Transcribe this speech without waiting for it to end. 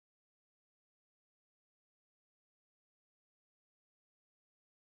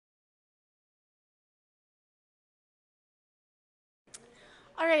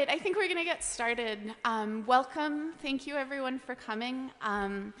All right, I think we're going to get started. Welcome. Thank you, everyone, for coming.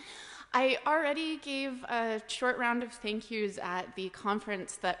 I already gave a short round of thank yous at the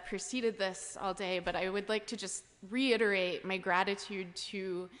conference that preceded this all day, but I would like to just reiterate my gratitude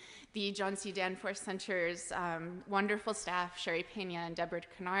to the John C. Danforth Center's wonderful staff, Sherry Pena and Deborah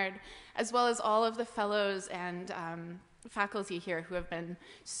Kennard, as well as all of the fellows and faculty here who have been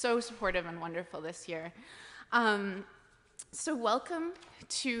so supportive and wonderful this year. So welcome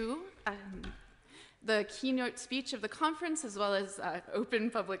to the keynote speech of the conference, as well as open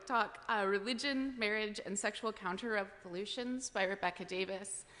public talk, Religion, Marriage, and Sexual Counterrevolutions by Rebecca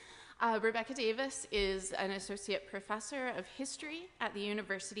Davis. Rebecca Davis is an associate professor of history at the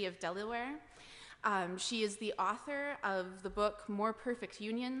University of Delaware. She is the author of the book More Perfect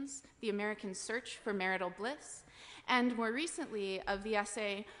Unions, The American Search for Marital Bliss, and more recently of the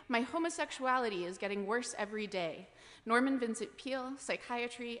essay, My Homosexuality is Getting Worse Every Day, Norman Vincent Peale,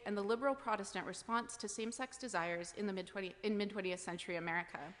 Psychiatry, and the Liberal Protestant Response to Same-Sex Desires in Mid-20th Century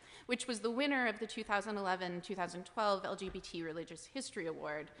America, which was the winner of the 2011-2012 LGBT Religious History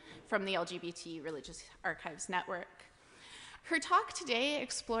Award from the LGBT Religious Archives Network. Her talk today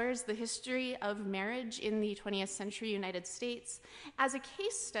explores the history of marriage in the 20th century United States as a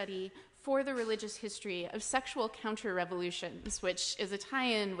case study for the religious history of sexual counter-revolutions, which is a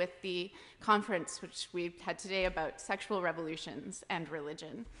tie-in with the conference which we had today about sexual revolutions and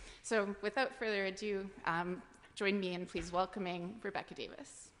religion. So without further ado, join me in please welcoming Rebecca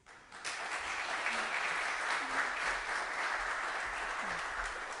Davis.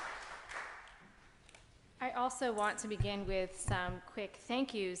 I also want to begin with some quick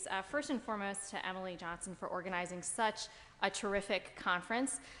thank yous. First and foremost to Emily Johnson for organizing such a terrific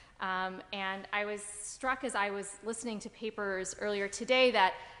conference. And I was struck as I was listening to papers earlier today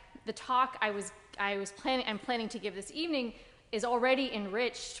that the talk I'm planning to give this evening is already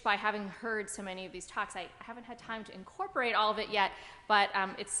enriched by having heard so many of these talks. I haven't had time to incorporate all of it yet, but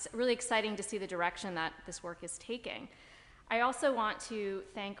it's really exciting to see the direction that this work is taking. I also want to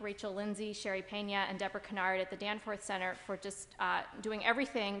thank Rachel Lindsay, Sherry Pena, and Deborah Kennard at the Danforth Center for just doing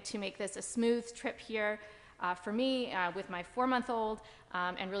everything to make this a smooth trip here for me with my 4-month-old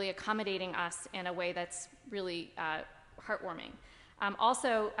and really accommodating us in a way that's really heartwarming.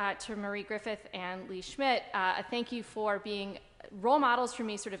 Also to Marie Griffith and Lee Schmidt, a thank you for being role models for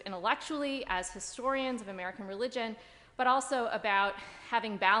me sort of intellectually as historians of American religion, but also about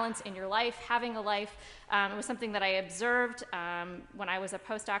having balance in your life, having a life. It was something that I observed when I was a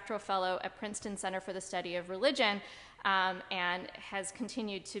postdoctoral fellow at Princeton Center for the Study of Religion, and has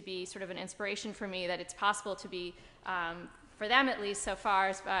continued to be sort of an inspiration for me that it's possible to be, for them at least so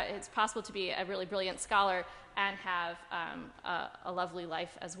far, it's possible to be a really brilliant scholar and have a lovely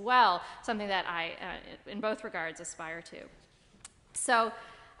life as well, something that I, in both regards, aspire to. So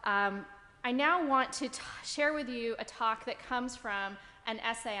I now want to share with you a talk that comes from an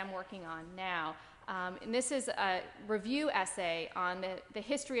essay I'm working on now. And this is a review essay on the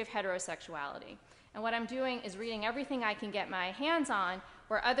history of heterosexuality. And what I'm doing is reading everything I can get my hands on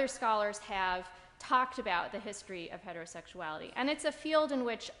where other scholars have talked about the history of heterosexuality. And it's a field in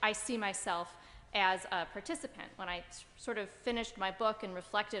which I see myself as a participant. When I sort of finished my book and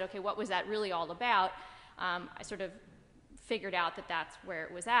reflected, okay, what was that really all about? I sort of figured out that that's where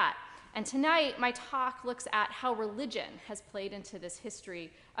it was at. And tonight, my talk looks at how religion has played into this history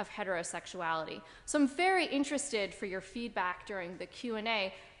of heterosexuality. So I'm very interested for your feedback during the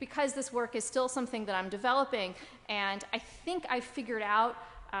Q&A because this work is still something that I'm developing, and I think I figured out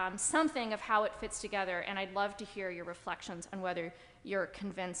something of how it fits together, and I'd love to hear your reflections on whether you're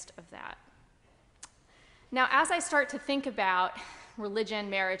convinced of that. Now, as I start to think about religion,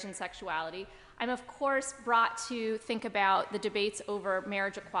 marriage, and sexuality, I'm of course brought to think about the debates over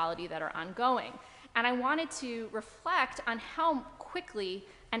marriage equality that are ongoing. And I wanted to reflect on how quickly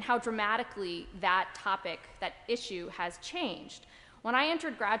and how dramatically that topic, that issue, has changed. When I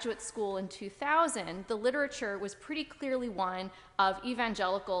entered graduate school in 2000, the literature was pretty clearly one of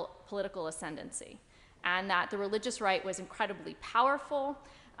evangelical political ascendancy, and that the religious right was incredibly powerful.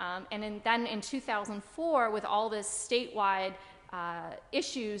 Then in 2004, with all this statewide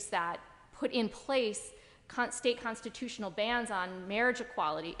issues that put in place state constitutional bans on marriage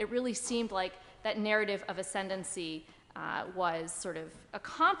equality, it really seemed like that narrative of ascendancy was sort of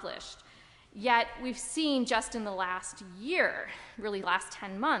accomplished. Yet we've seen just in the last year, really last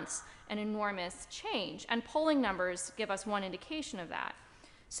 10 months, an enormous change, and polling numbers give us one indication of that.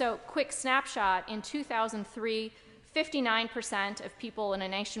 So quick snapshot, in 2003, 59% of people in a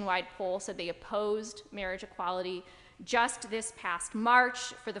nationwide poll said they opposed marriage equality. Just this past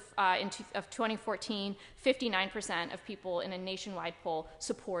March of 2014, 59% of people in a nationwide poll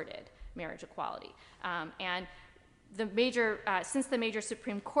supported marriage equality. And since the major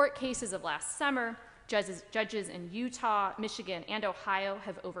Supreme Court cases of last summer, judges in Utah, Michigan, and Ohio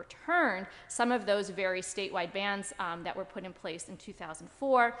have overturned some of those very statewide bans that were put in place in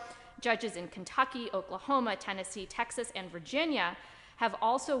 2004. Judges in Kentucky, Oklahoma, Tennessee, Texas, and Virginia have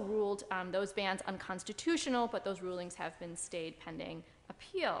also ruled those bans unconstitutional, but those rulings have been stayed pending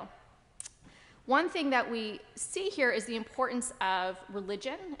appeal. One thing that we see here is the importance of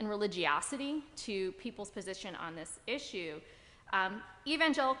religion and religiosity to people's position on this issue.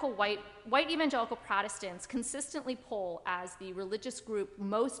 White evangelical Protestants consistently poll as the religious group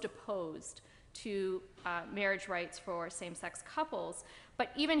most opposed to marriage rights for same-sex couples, but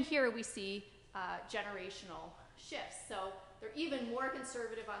even here we see generational shifts. So they're even more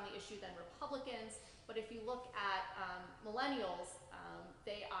conservative on the issue than Republicans, but if you look at millennials,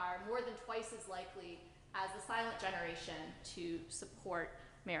 they are more than twice as likely as the silent generation to support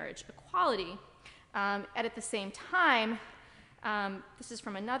marriage equality. And at the same time, this is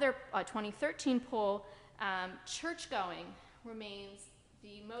from another 2013 poll, church-going remains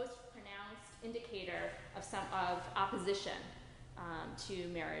the most pronounced indicator of opposition to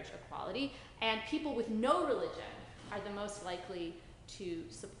marriage equality, and people with no religion are the most likely to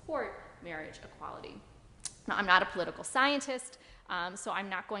support marriage equality. Now, I'm not a political scientist, so I'm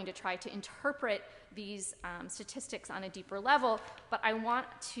not going to try to interpret these statistics on a deeper level, but I want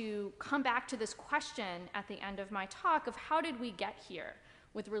to come back to this question at the end of my talk of how did we get here,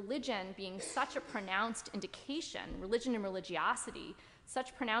 with religion being such a pronounced indication, religion and religiosity,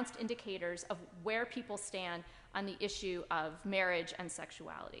 such pronounced indicators of where people stand on the issue of marriage and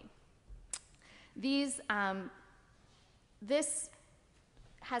sexuality. This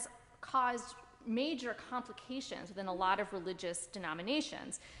has caused major complications within a lot of religious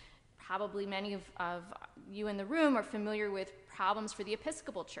denominations. Probably many of you in the room are familiar with problems for the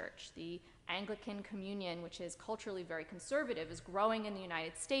Episcopal Church. The Anglican Communion, which is culturally very conservative, is growing in the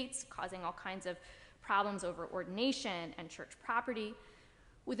United States, causing all kinds of problems over ordination and church property.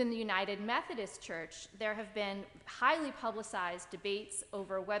 Within the United Methodist Church, there have been highly publicized debates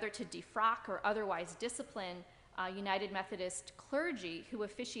over whether to defrock or otherwise discipline United Methodist clergy who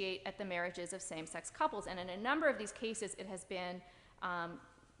officiate at the marriages of same-sex couples. And in a number of these cases, it has been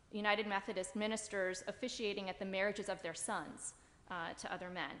United Methodist ministers officiating at the marriages of their sons to other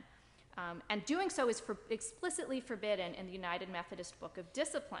men. And doing so is explicitly forbidden in the United Methodist Book of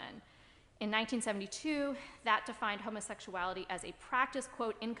Discipline. In 1972, that defined homosexuality as a practice,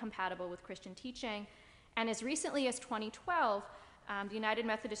 quote, incompatible with Christian teaching. And as recently as 2012, the United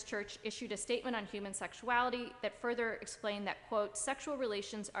Methodist Church issued a statement on human sexuality that further explained that, quote, sexual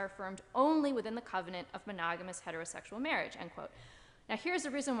relations are affirmed only within the covenant of monogamous heterosexual marriage, end quote. Now, here's the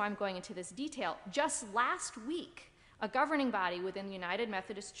reason why I'm going into this detail. Just last week, a governing body within the United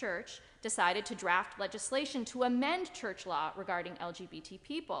Methodist Church decided to draft legislation to amend church law regarding LGBT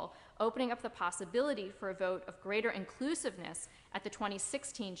people, opening up the possibility for a vote of greater inclusiveness at the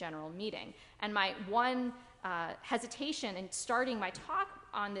 2016 general meeting. And my one hesitation in starting my talk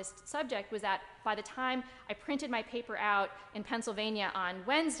on this subject was that by the time I printed my paper out in Pennsylvania on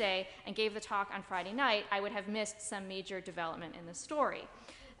Wednesday and gave the talk on Friday night, I would have missed some major development in the story.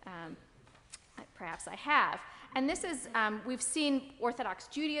 Perhaps I have. And this is, we've seen Orthodox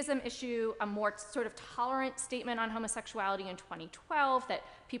Judaism issue a more sort of tolerant statement on homosexuality in 2012, that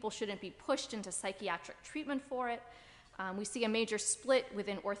people shouldn't be pushed into psychiatric treatment for it. We see a major split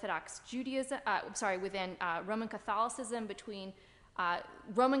within Orthodox Judaism, within Roman Catholicism between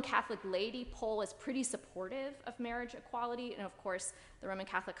Roman Catholic laity poll is pretty supportive of marriage equality, and of course, the Roman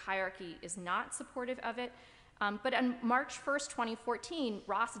Catholic hierarchy is not supportive of it. But on March 1st, 2014,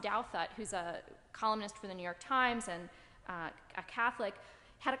 Ross Douthat, who's a columnist for the New York Times and a Catholic,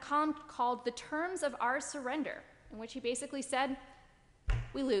 had a column called "The Terms of Our Surrender," in which he basically said,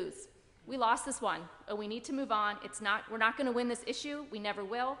 we lose. We lost this one. We need to move on. We're not going to win this issue. We never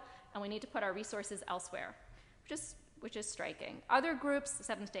will. And we need to put our resources elsewhere, which is striking. Other groups, the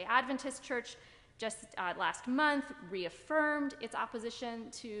Seventh-day Adventist Church, just last month reaffirmed its opposition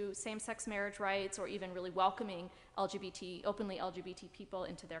to same-sex marriage rights, or even really welcoming openly LGBT people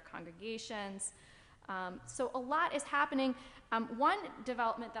into their congregations. So a lot is happening. One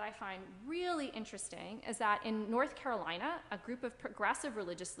development that I find really interesting is that in North Carolina, a group of progressive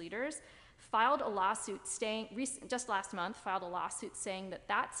religious leaders filed a lawsuit just last month, filed a lawsuit saying that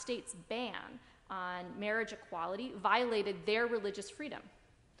that state's ban on marriage equality violated their religious freedom,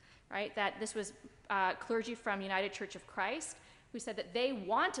 right? That this was clergy from United Church of Christ who said that they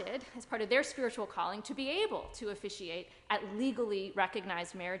wanted, as part of their spiritual calling, to be able to officiate at legally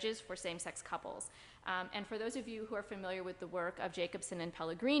recognized marriages for same-sex couples. And for those of you who are familiar with the work of Jacobson and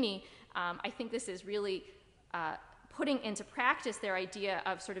Pellegrini, I think this is really putting into practice their idea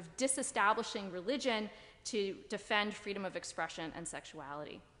of sort of disestablishing religion to defend freedom of expression and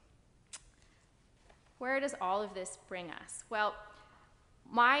sexuality. Where does all of this bring us? Well,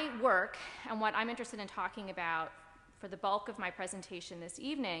 my work and what I'm interested in talking about for the bulk of my presentation this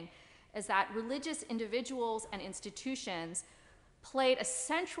evening is that religious individuals and institutions played a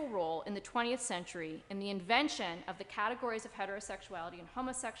central role in the 20th century in the invention of the categories of heterosexuality and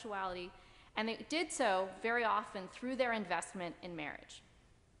homosexuality, and they did so very often through their investment in marriage.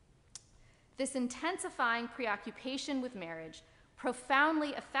 This intensifying preoccupation with marriage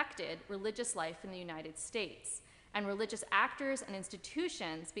profoundly affected religious life in the United States, and religious actors and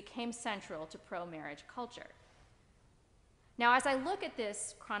institutions became central to pro-marriage culture. Now, as I look at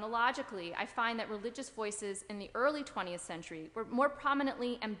this chronologically, I find that religious voices in the early 20th century were more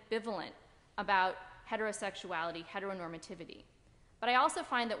prominently ambivalent about heterosexuality, heteronormativity. But I also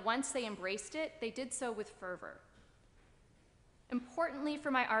find that once they embraced it, they did so with fervor. Importantly for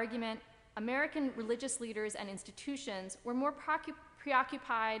my argument, American religious leaders and institutions were more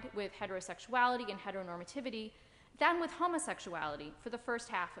preoccupied with heterosexuality and heteronormativity than with homosexuality for the first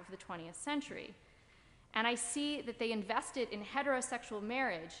half of the 20th century. And I see that they invested in heterosexual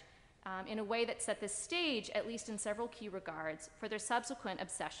marriage in a way that set the stage, at least in several key regards, for their subsequent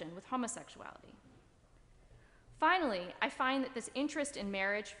obsession with homosexuality. Finally, I find that this interest in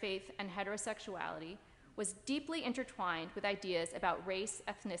marriage, faith, and heterosexuality was deeply intertwined with ideas about race,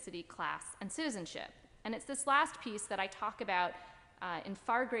 ethnicity, class, and citizenship. And it's this last piece that I talk about in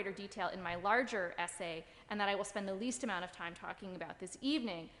far greater detail in my larger essay, and that I will spend the least amount of time talking about this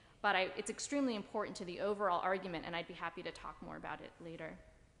evening, but it's extremely important to the overall argument, and I'd be happy to talk more about it later.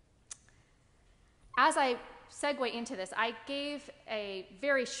 As I segue into this, I gave a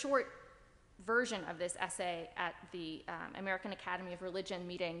very short version of this essay at the American Academy of Religion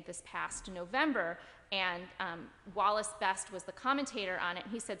meeting this past November, and Wallace Best was the commentator on it.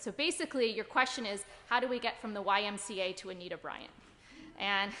 He said, so basically your question is, how do we get from the YMCA to Anita Bryant?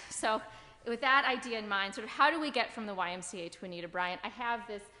 And so with that idea in mind, sort of how do we get from the YMCA to Anita Bryant, I have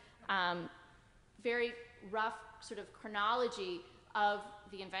this very rough sort of chronology of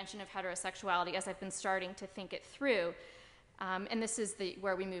the invention of heterosexuality as I've been starting to think it through. And this is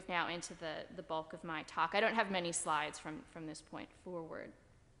where we move now into the bulk of my talk. I don't have many slides from this point forward.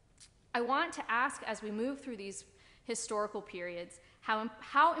 I want to ask, as we move through these historical periods,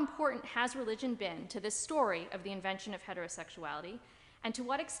 how important has religion been to this story of the invention of heterosexuality, and to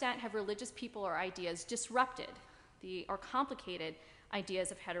what extent have religious people or ideas disrupted or complicated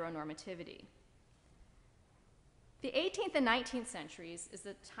ideas of heteronormativity? The 18th and 19th centuries is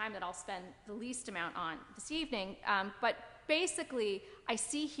the time that I'll spend the least amount on this evening, but basically I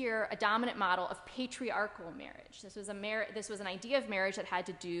see here a dominant model of patriarchal marriage. This was an idea of marriage that had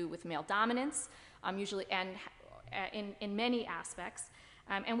to do with male dominance, usually, and in many aspects,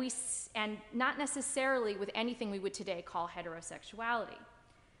 and not necessarily with anything we would today call heterosexuality.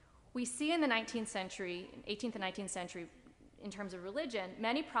 We see in the 19th century, 18th and 19th century, in terms of religion,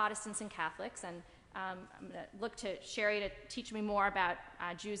 many Protestants and Catholics, and I'm going to look to Sherry to teach me more about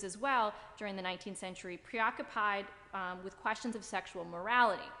Jews as well during the 19th century, preoccupied with questions of sexual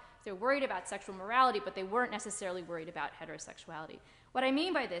morality. They were worried about sexual morality, but they weren't necessarily worried about heterosexuality. What I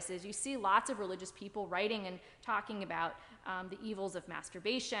mean by this is you see lots of religious people writing and talking about the evils of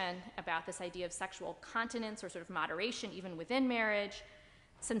masturbation, about this idea of sexual continence or sort of moderation even within marriage,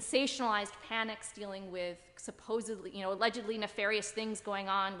 sensationalized panics dealing with supposedly, allegedly nefarious things going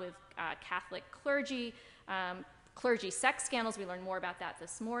on with Catholic clergy, clergy sex scandals. We learned more about that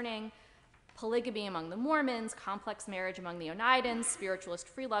this morning. Polygamy among the Mormons, complex marriage among the Onidans, spiritualist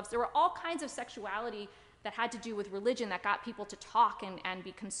free loves. There were all kinds of sexuality that had to do with religion that got people to talk and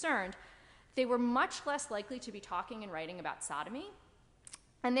be concerned. They were much less likely to be talking and writing about sodomy.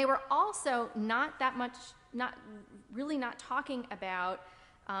 And they were also not talking about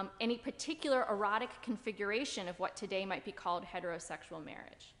any particular erotic configuration of what today might be called heterosexual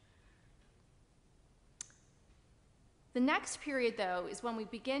marriage. The next period, though, is when we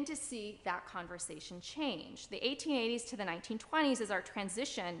begin to see that conversation change. The 1880s to the 1920s is our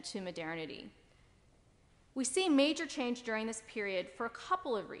transition to modernity. We see major change during this period for a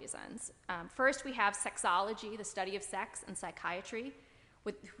couple of reasons. First, we have sexology, the study of sex, and psychiatry,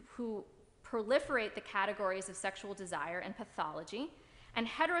 who proliferate the categories of sexual desire and pathology. And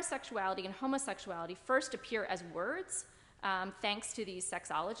heterosexuality and homosexuality first appear as words, thanks to these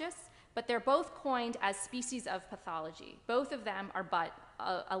sexologists, but they're both coined as species of pathology. Both of them are but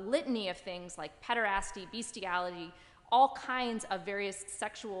a litany of things like pederasty, bestiality, all kinds of various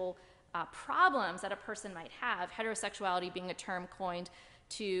sexual problems that a person might have, heterosexuality being a term coined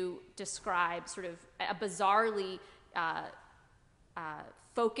to describe sort of a bizarrely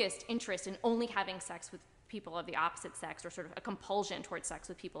focused interest in only having sex with people of the opposite sex, or sort of a compulsion towards sex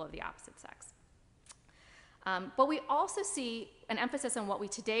with people of the opposite sex. But we also see an emphasis on what we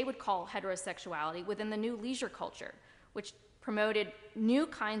today would call heterosexuality within the new leisure culture, which promoted new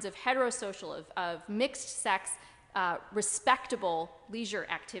kinds of heterosocial, of mixed sex, respectable leisure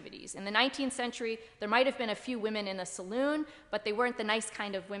activities. In the 19th century, there might have been a few women in a saloon, but they weren't the nice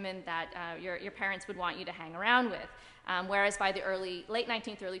kind of women that your parents would want you to hang around with. Whereas by the late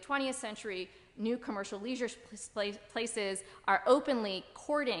 19th, early 20th century, new commercial leisure places are openly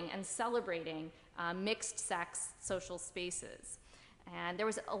courting and celebrating mixed sex social spaces. And there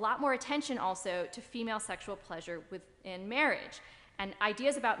was a lot more attention also to female sexual pleasure within marriage. And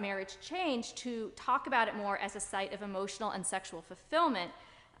ideas about marriage changed to talk about it more as a site of emotional and sexual fulfillment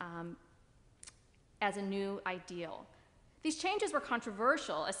as a new ideal. These changes were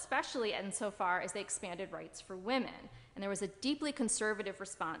controversial, especially insofar as they expanded rights for women, and there was a deeply conservative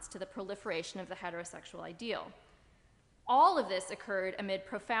response to the proliferation of the heterosexual ideal. All of this occurred amid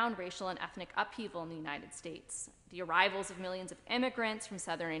profound racial and ethnic upheaval in the United States. The arrivals of millions of immigrants from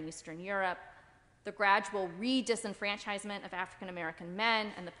Southern and Eastern Europe, the gradual re-disenfranchisement of African American men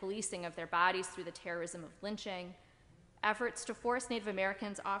and the policing of their bodies through the terrorism of lynching, efforts to force Native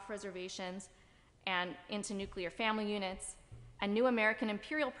Americans off reservations and into nuclear family units, and new American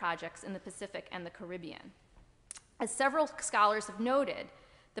imperial projects in the Pacific and the Caribbean. As several scholars have noted,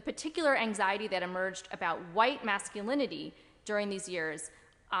 the particular anxiety that emerged about white masculinity during these years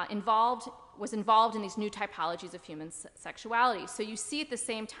was involved in these new typologies of human sexuality. So you see at the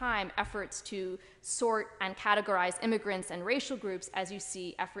same time efforts to sort and categorize immigrants and racial groups as you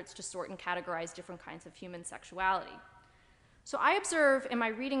see efforts to sort and categorize different kinds of human sexuality. So I observe in my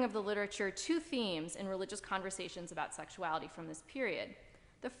reading of the literature two themes in religious conversations about sexuality from this period.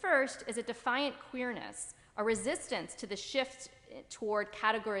 The first is a defiant queerness, a resistance to the shift toward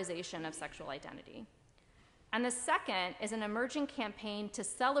categorization of sexual identity. And the second is an emerging campaign to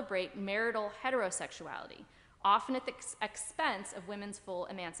celebrate marital heterosexuality, often at the expense of women's full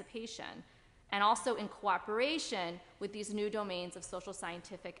emancipation, and also in cooperation with these new domains of social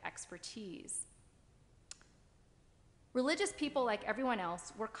scientific expertise. Religious people, like everyone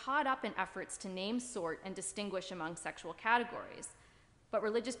else, were caught up in efforts to name, sort, and distinguish among sexual categories. But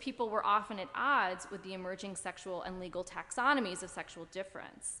religious people were often at odds with the emerging sexual and legal taxonomies of sexual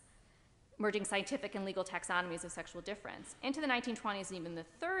difference, emerging scientific and legal taxonomies of sexual difference. Into the 1920s and even the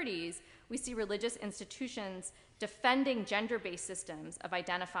 30s, we see religious institutions defending gender-based systems of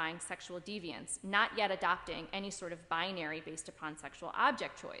identifying sexual deviance, not yet adopting any sort of binary based upon sexual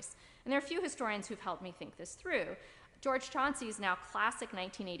object choice. And there are a few historians who've helped me think this through. George Chauncey's now classic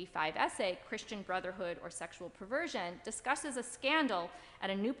 1985 essay, Christian Brotherhood or Sexual Perversion, discusses a scandal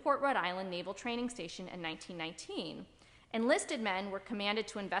at a Newport, Rhode Island naval training station in 1919. Enlisted men were commanded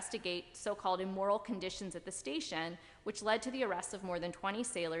to investigate so-called immoral conditions at the station, which led to the arrest of more than 20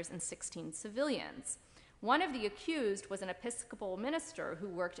 sailors and 16 civilians. One of the accused was an Episcopal minister who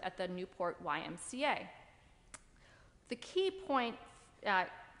worked at the Newport YMCA. The key point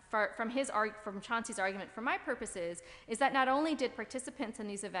from Chauncey's argument for my purposes is that not only did participants in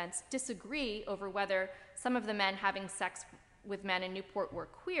these events disagree over whether some of the men having sex with men in Newport were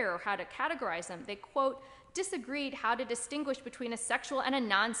queer or how to categorize them, they, quote, disagreed how to distinguish between a sexual and a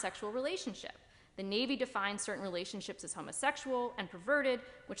non-sexual relationship. The Navy defined certain relationships as homosexual and perverted,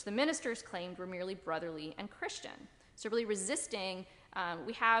 which the ministers claimed were merely brotherly and Christian. So really resisting,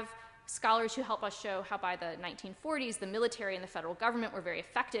 we have scholars who help us show how by the 1940s, the military and the federal government were very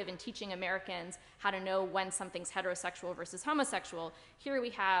effective in teaching Americans how to know when something's heterosexual versus homosexual. Here we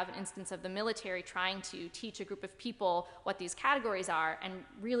have an instance of the military trying to teach a group of people what these categories are and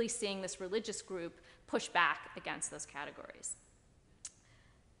really seeing this religious group push back against those categories.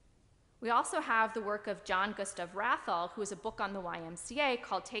 We also have the work of John Gustav Rathall, who has a book on the YMCA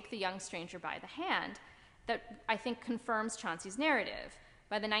called Take the Young Stranger by the Hand, that I think confirms Chauncey's narrative.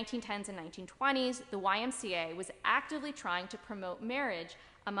 By the 1910s and 1920s, the YMCA was actively trying to promote marriage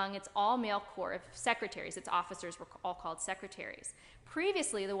among its all-male corps of secretaries. Its officers were all called secretaries.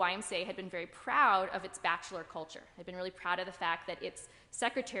 Previously, the YMCA had been very proud of its bachelor culture. Had been really proud of the fact that its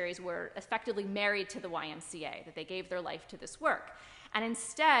secretaries were effectively married to the YMCA, that they gave their life to this work, and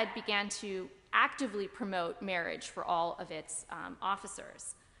instead began to actively promote marriage for all of its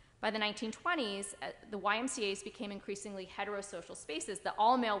officers. By the 1920s, the YMCAs became increasingly heterosocial spaces. The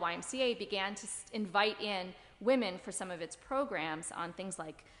all-male YMCA began to invite in women for some of its programs on things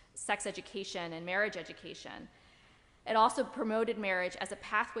like sex education and marriage education. It also promoted marriage as a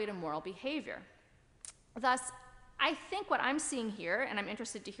pathway to moral behavior. Thus, I think what I'm seeing here, and I'm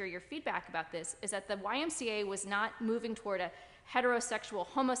interested to hear your feedback about this, is that the YMCA was not moving toward a heterosexual,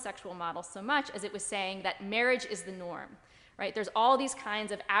 homosexual model so much as it was saying that marriage is the norm, right? There's all these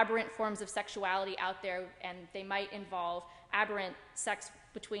kinds of aberrant forms of sexuality out there, and they might involve aberrant sex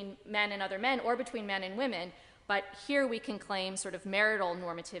between men and other men or between men and women, but here we can claim sort of marital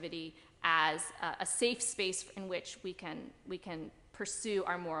normativity as a safe space in which we can pursue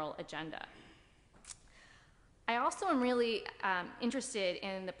our moral agenda. I also am really interested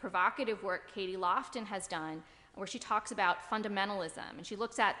in the provocative work Katie Lofton has done, where she talks about fundamentalism, and she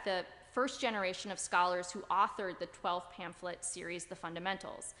looks at the first generation of scholars who authored the 12-pamphlet series, The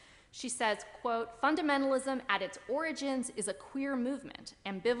Fundamentals. She says, quote, "Fundamentalism at its origins is a queer movement,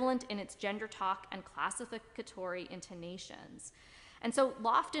 ambivalent in its gender talk and classificatory intonations." And so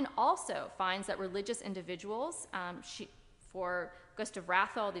Lofton also finds that religious individuals, for Gustav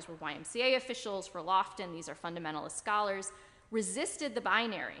Rathel, these were YMCA officials. For Lofton, these are fundamentalist scholars, resisted the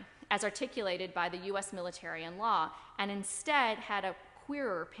binary as articulated by the US military and law, and instead had a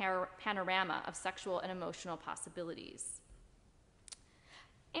queerer panorama of sexual and emotional possibilities.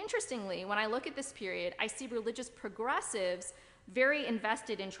 Interestingly, when I look at this period, I see religious progressives very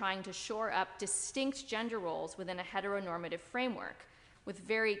invested in trying to shore up distinct gender roles within a heteronormative framework, with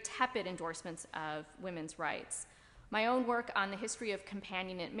very tepid endorsements of women's rights. My own work on the history of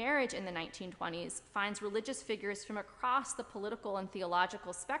companionate marriage in the 1920s finds religious figures from across the political and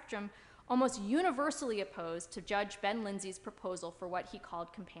theological spectrum almost universally opposed to Judge Ben Lindsay's proposal for what he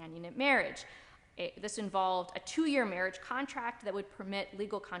called companionate marriage. This involved a 2-year marriage contract that would permit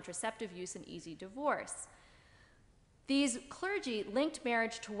legal contraceptive use and easy divorce. These clergy linked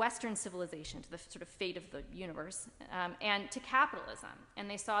marriage to Western civilization, to the sort of fate of the universe, and to capitalism. And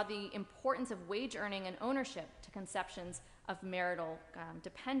they saw the importance of wage earning and ownership to conceptions of marital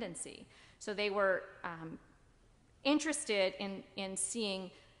dependency. So they were interested in seeing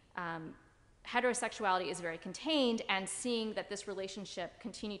heterosexuality is very contained and seeing that this relationship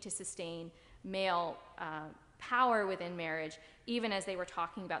continued to sustain male power within marriage, even as they were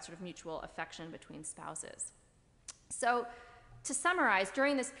talking about sort of mutual affection between spouses. So, to summarize,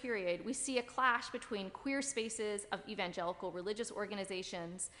 during this period, we see a clash between queer spaces of evangelical religious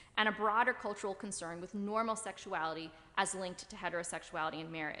organizations and a broader cultural concern with normal sexuality as linked to heterosexuality in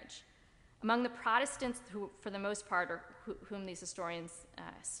marriage. Among the Protestants, who, for the most part, are whom these historians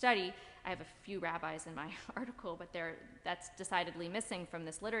study, I have a few rabbis in my article, but that's decidedly missing from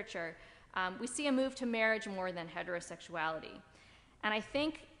this literature, we see a move to marriage more than heterosexuality. And I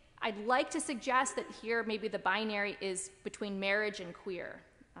think I'd like to suggest that here maybe the binary is between marriage and queer,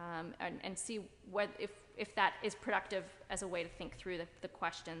 and see if that is productive as a way to think through the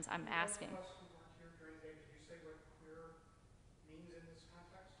questions I'm asking. Did you say what queer means in this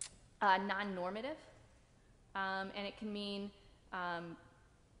context? Non-normative, and it can mean, I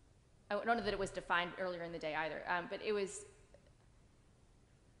don't know that it was defined earlier in the day either, but it was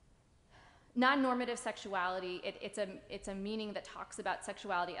non-normative sexuality. It's a meaning that talks about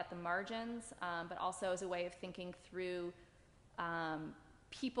sexuality at the margins, but also as a way of thinking through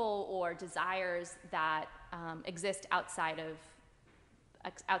people or desires that exist outside of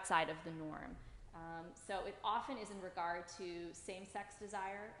the norm. So it often is in regard to same-sex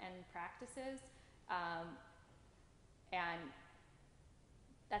desire and practices, and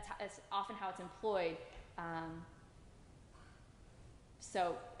that's often how it's employed.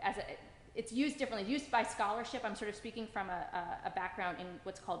 So it's used differently. It's used by scholarship. I'm sort of speaking from a background in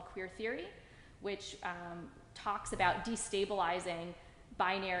what's called queer theory, which talks about destabilizing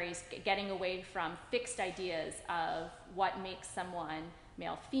binaries, getting away from fixed ideas of what makes someone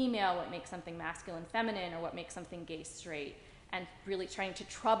male-female, what makes something masculine-feminine, or what makes something gay-straight, and really trying to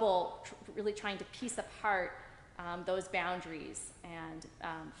really trying to piece apart those boundaries and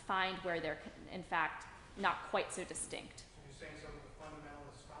find where they're, in fact, not quite so distinct. You're saying some of the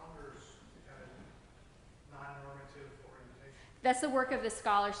fundamentalist founders had a non-normative orientation? That's the work of the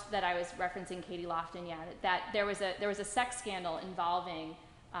scholars that I was referencing, Katie Lofton. Yeah, that there was a sex scandal involving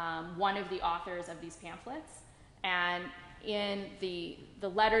one of the authors of these pamphlets, and in the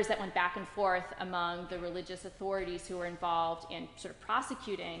letters that went back and forth among the religious authorities who were involved in sort of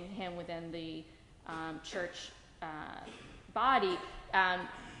prosecuting him within the church body,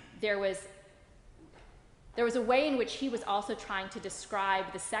 there was a way in which he was also trying to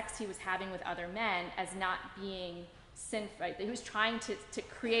describe the sex he was having with other men as not being right? He was trying to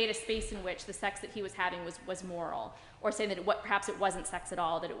create a space in which the sex that he was having was moral, or saying that perhaps it wasn't sex at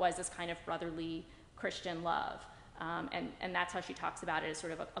all, that it was this kind of brotherly Christian love. And that's how she talks about it, as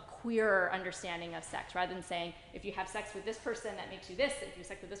sort of a queerer understanding of sex, rather than saying, if you have sex with this person, that makes you this, if you have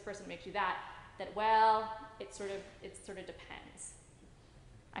sex with this person, it makes you that, well, it sort of depends.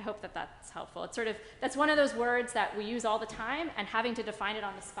 I hope that that's helpful. That's one of those words that we use all the time, and having to define it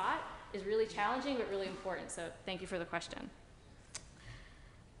on the spot is really challenging, but really important. So thank you for the question.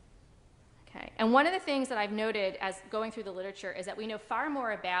 Okay, and one of the things that I've noted as going through the literature is that we know far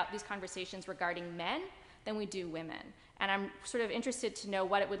more about these conversations regarding men than we do women. And I'm sort of interested to know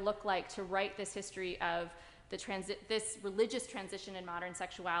what it would look like to write this history of this religious transition in modern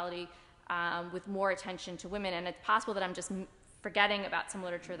sexuality with more attention to women. And it's possible that I'm just forgetting about some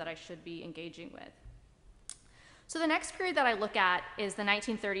literature that I should be engaging with. So the next period that I look at is the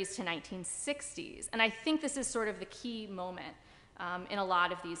 1930s to 1960s. And I think this is sort of the key moment in a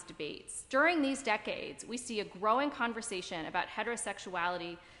lot of these debates. During these decades, we see a growing conversation about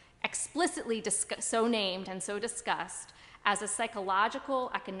heterosexuality explicitly so named and so discussed as a psychological,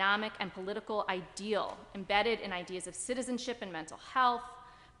 economic, and political ideal embedded in ideas of citizenship and mental health,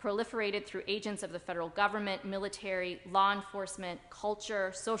 proliferated through agents of the federal government, military, law enforcement,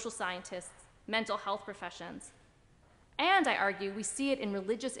 culture, social scientists, mental health professions. And I argue we see it in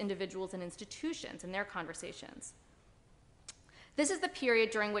religious individuals and institutions in their conversations. This is the period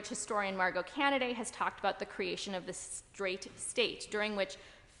during which historian Margot Canaday has talked about the creation of the straight state, during which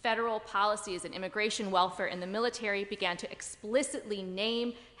federal policies in immigration, welfare, and the military began to explicitly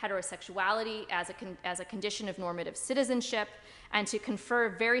name heterosexuality as a condition of normative citizenship and to confer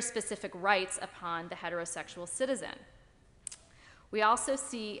very specific rights upon the heterosexual citizen. We also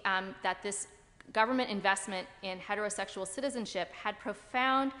see that this government investment in heterosexual citizenship had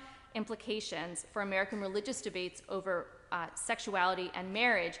profound implications for American religious debates over sexuality and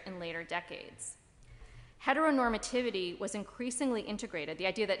marriage in later decades. Heteronormativity was increasingly integrated. The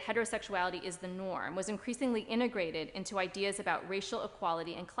idea that heterosexuality is the norm was increasingly integrated into ideas about racial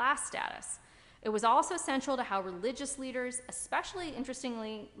equality and class status. It was also central to how religious leaders, especially,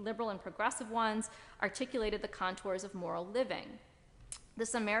 interestingly, liberal and progressive ones, articulated the contours of moral living.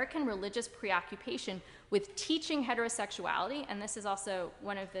 This American religious preoccupation with teaching heterosexuality, and this is also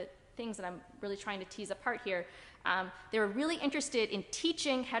one of the things that I'm really trying to tease apart here, they were really interested in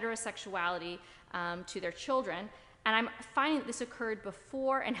teaching heterosexuality to their children, and I'm finding that this occurred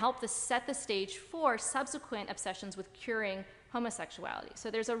before and helped to set the stage for subsequent obsessions with curing homosexuality. So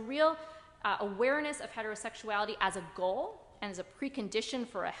there's a real awareness of heterosexuality as a goal and as a precondition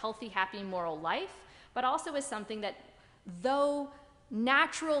for a healthy, happy, moral life, but also as something that, though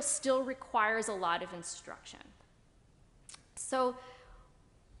natural, still requires a lot of instruction. So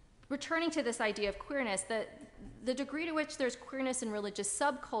returning to this idea of queerness, the degree to which there's queerness in religious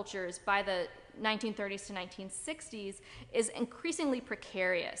subcultures by the 1930s to 1960s is increasingly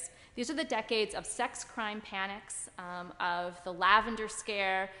precarious. These are the decades of sex crime panics, of the lavender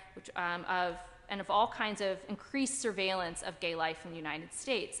scare, and of all kinds of increased surveillance of gay life in the United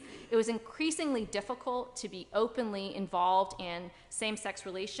States. It was increasingly difficult to be openly involved in same-sex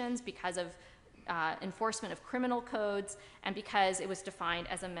relations because of enforcement of criminal codes and because it was defined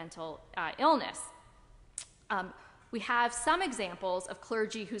as a mental illness. We have some examples of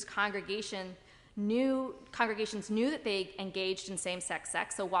clergy whose congregations knew that they engaged in same-sex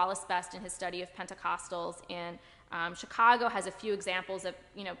sex. So Wallace Best, in his study of Pentecostals in Chicago, has a few examples of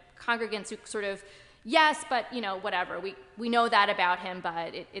congregants who sort of, yes, but whatever. We know that about him,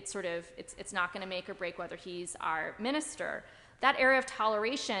 but it's not going to make or break whether he's our minister. That area of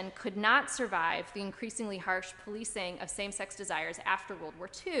toleration could not survive the increasingly harsh policing of same-sex desires after World War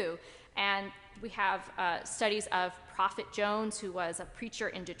II. And we have studies of Prophet Jones, who was a preacher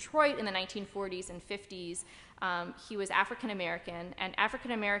in Detroit in the 1940s and 50s. He was African-American, and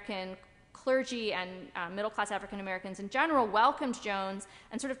African-American clergy and middle-class African-Americans in general welcomed Jones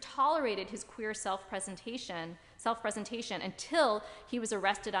and sort of tolerated his queer self-presentation until he was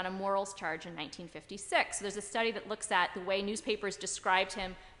arrested on a morals charge in 1956. So there's a study that looks at the way newspapers described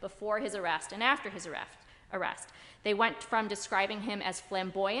him before his arrest and after his arrest. They went from describing him as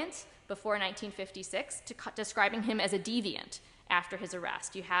flamboyant before 1956 to describing him as a deviant after his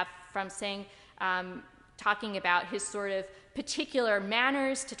arrest. You have from saying, talking about his sort of particular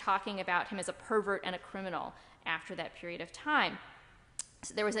manners to talking about him as a pervert and a criminal after that period of time.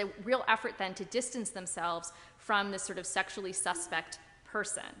 So there was a real effort then to distance themselves from this sort of sexually suspect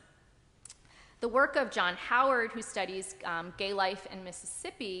person. The work of John Howard, who studies gay life in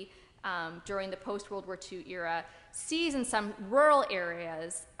Mississippi during the post-World War II era, sees in some rural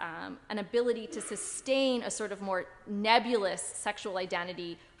areas an ability to sustain a sort of more nebulous sexual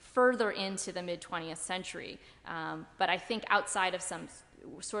identity further into the mid-20th century. But I think outside of some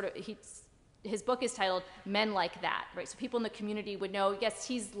sort of, his book is titled Men Like That, right? So people in the community would know, yes,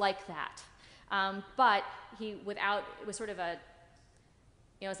 he's like that. But it was sort of a,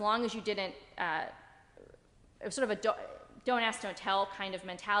 as long as you didn't, it was sort of a don't ask, don't tell kind of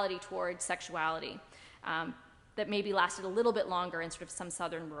mentality towards sexuality that maybe lasted a little bit longer in sort of some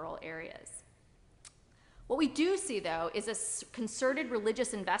southern rural areas. What we do see, though, is a concerted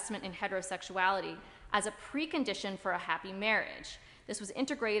religious investment in heterosexuality as a precondition for a happy marriage. This was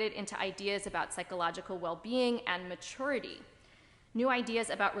integrated into ideas about psychological well-being and maturity. New ideas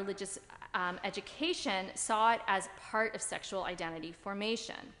about religious education saw it as part of sexual identity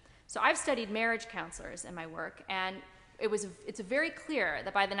formation. So I've studied marriage counselors in my work, and it's very clear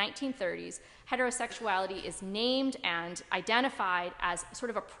that by the 1930s, heterosexuality is named and identified as sort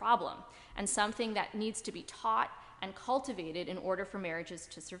of a problem and something that needs to be taught and cultivated in order for marriages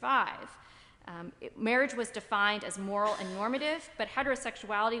to survive. Marriage was defined as moral and normative, but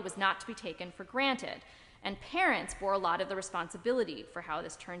heterosexuality was not to be taken for granted, and parents bore a lot of the responsibility for how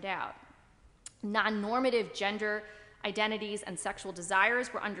this turned out. Non-normative gender identities and sexual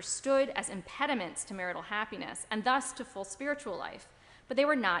desires were understood as impediments to marital happiness and thus to full spiritual life, but they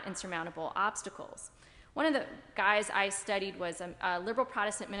were not insurmountable obstacles. One of the guys I studied was a liberal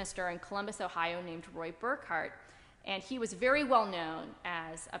Protestant minister in Columbus, Ohio, named Roy Burkhart, and he was very well known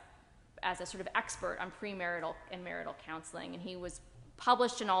as a sort of expert on premarital and marital counseling, and he was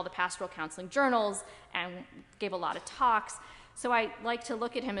published in all the pastoral counseling journals and gave a lot of talks, so I like to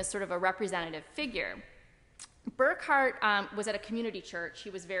look at him as sort of a representative figure. Burkhart was at a community church.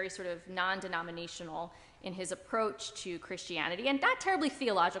 He was very sort of non-denominational in his approach to Christianity, and not terribly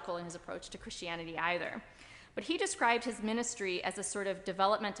theological in his approach to Christianity either. But he described his ministry as a sort of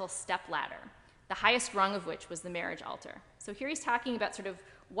developmental stepladder, the highest rung of which was the marriage altar. So here he's talking about sort of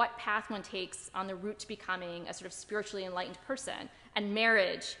what path one takes on the route to becoming a sort of spiritually enlightened person, and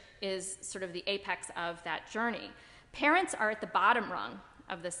marriage is sort of the apex of that journey. Parents are at the bottom rung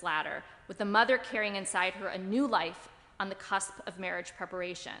of this ladder, with the mother carrying inside her a new life on the cusp of marriage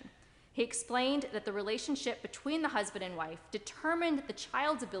preparation. He explained that the relationship between the husband and wife determined the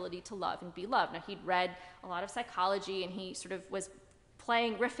child's ability to love and be loved. Now, he'd read a lot of psychology, and he sort of was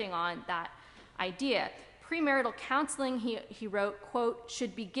riffing on that idea. Premarital counseling, he wrote, quote,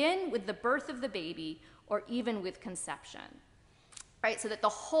 should begin with the birth of the baby or even with conception, right? So that the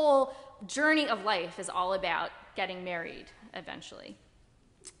whole journey of life is all about getting married eventually.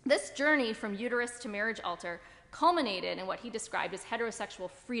 This journey from uterus to marriage altar culminated in what he described as heterosexual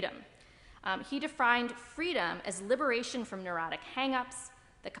freedom. He defined freedom as liberation from neurotic hang-ups,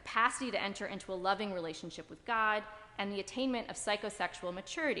 the capacity to enter into a loving relationship with God, and the attainment of psychosexual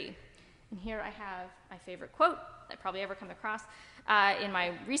maturity. And here I have my favorite quote that I probably ever come across in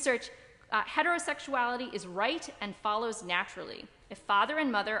my research. Heterosexuality is right and follows naturally. If father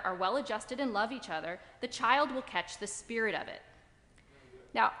and mother are well adjusted and love each other, the child will catch the spirit of it.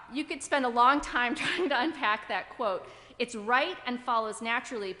 Now, you could spend a long time trying to unpack that quote. It's right and follows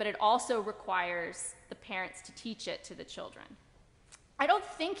naturally, but it also requires the parents to teach it to the children. I don't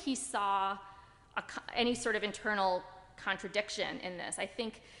think he saw any sort of internal contradiction in this. I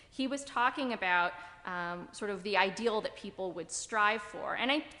think he was talking about sort of the ideal that people would strive for.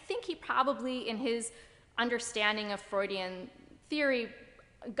 And I think he probably, in his understanding of Freudian theory,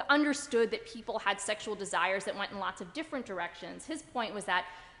 understood that people had sexual desires that went in lots of different directions. His point was that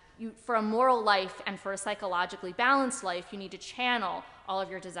for a moral life and for a psychologically balanced life, you need to channel all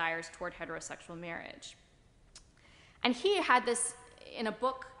of your desires toward heterosexual marriage. And he had this in a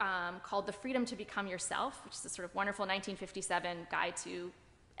book called The Freedom to Become Yourself, which is a sort of wonderful 1957 guide to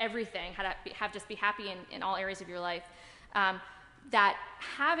everything, how to just be happy in all areas of your life, that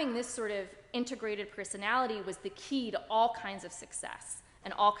having this sort of integrated personality was the key to all kinds of success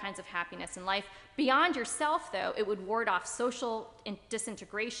and all kinds of happiness in life. Beyond yourself, though, it would ward off social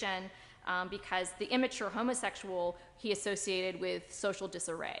disintegration because the immature homosexual he associated with social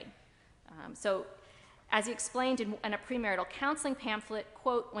disarray. So as he explained in a premarital counseling pamphlet,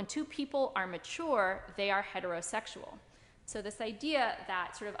 quote, when two people are mature, they are heterosexual. So this idea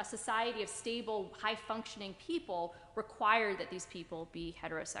that sort of a society of stable, high-functioning people required that these people be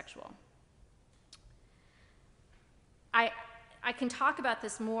heterosexual. I can talk about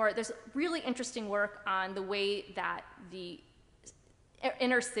this more. There's really interesting work on the way that the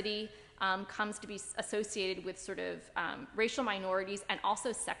inner city comes to be associated with sort of racial minorities and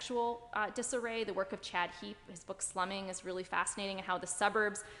also sexual disarray. The work of Chad Heap, his book Slumming, is really fascinating, and how the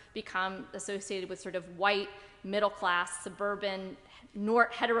suburbs become associated with sort of white, middle-class, suburban,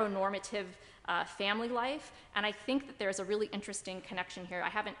 heteronormative family life. And I think that there's a really interesting connection here.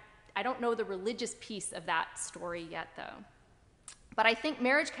 I don't know the religious piece of that story yet, though. But I think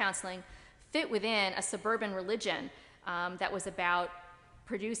marriage counseling fit within a suburban religion that was about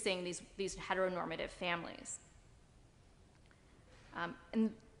producing these heteronormative families.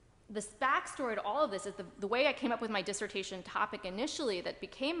 And this backstory to all of this is the way I came up with my dissertation topic initially that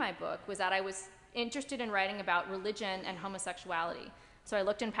became my book was that I was interested in writing about religion and homosexuality. So I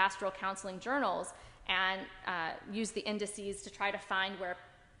looked in pastoral counseling journals and used the indices to try to find where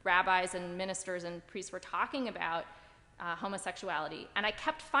rabbis and ministers and priests were talking about homosexuality. And I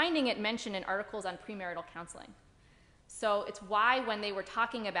kept finding it mentioned in articles on premarital counseling. So it's why when they were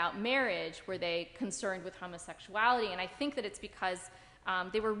talking about marriage, were they concerned with homosexuality? And I think that it's because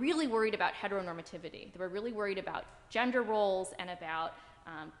they were really worried about heteronormativity. They were really worried about gender roles and about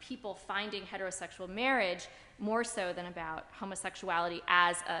people finding heterosexual marriage more so than about homosexuality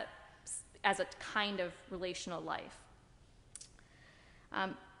as a kind of relational life.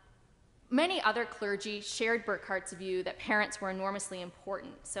 Many other clergy shared Burkhart's view that parents were enormously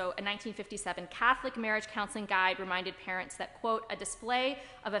important. So a 1957 Catholic marriage counseling guide reminded parents that, quote, a display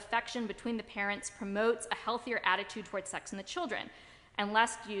of affection between the parents promotes a healthier attitude towards sex in the children. And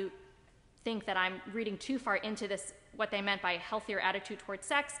lest you think that I'm reading too far into this, what they meant by a healthier attitude towards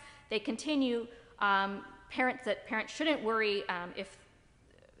sex, they continue, parents shouldn't worry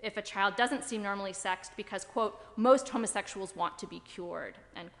if a child doesn't seem normally sexed because, quote, most homosexuals want to be cured,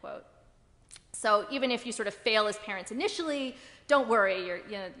 end quote. So even if you sort of fail as parents initially, don't worry.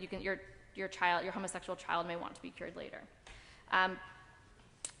 Your homosexual child may want to be cured later.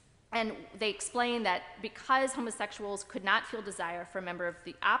 And they explain that because homosexuals could not feel desire for a member of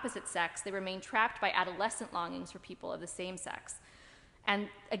the opposite sex, they remain trapped by adolescent longings for people of the same sex. And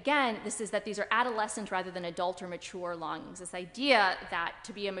again, these are adolescent rather than adult or mature longings. This idea that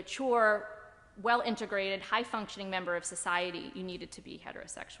to be a mature, well-integrated, high-functioning member of society, you needed to be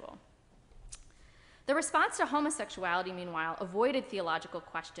heterosexual. The response to homosexuality, meanwhile, avoided theological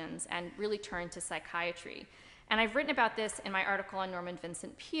questions and really turned to psychiatry. And I've written about this in my article on Norman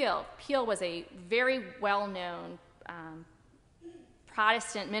Vincent Peale. Peale was a very well-known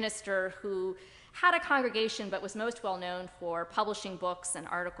Protestant minister who had a congregation but was most well known for publishing books and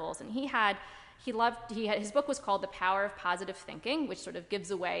articles. And his book was called The Power of Positive Thinking, which sort of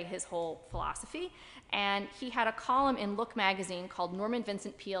gives away his whole philosophy. And he had a column in Look magazine called Norman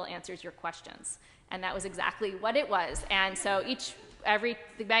Vincent Peale Answers Your Questions. And that was exactly what it was. And so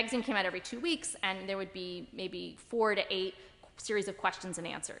the magazine came out every 2 weeks, and there would be maybe 4 to 8 series of questions and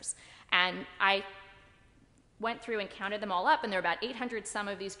answers. And I went through and counted them all up, and there were about 800 some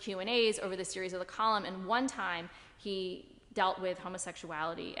of these Q&As over the series of the column, and one time he dealt with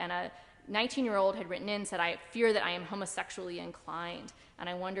homosexuality, and a 19-year-old had written in and said, I fear that I am homosexually inclined, and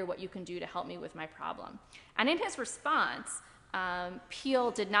I wonder what you can do to help me with my problem. And in his response, Peale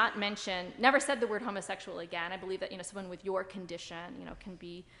did not never said the word homosexual again. I believe that someone with your condition can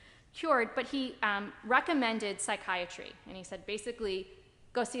be cured, but he recommended psychiatry, and he said basically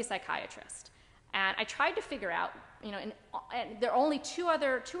go see a psychiatrist. And I tried to figure out, and there are only 2 or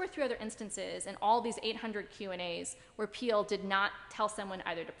 3 other instances in all these 800 Q&As where Peale did not tell someone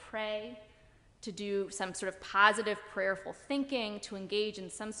either to pray, to do some sort of positive prayerful thinking, to engage in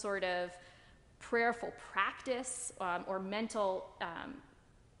some sort of prayerful practice or mental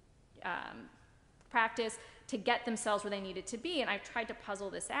practice to get themselves where they needed to be. And I tried to puzzle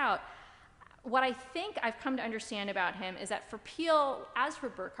this out. What I think I've come to understand about him is that for Peale, as for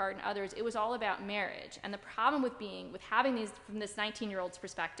Burkhart and others, it was all about marriage. And the problem with having these from this 19-year-old's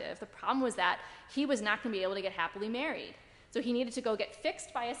perspective, the problem was that he was not going to be able to get happily married. So he needed to go get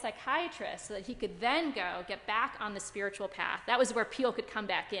fixed by a psychiatrist so that he could then go get back on the spiritual path. That was where Peale could come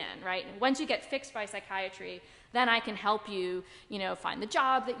back in, right? And once you get fixed by psychiatry, then I can help you, find the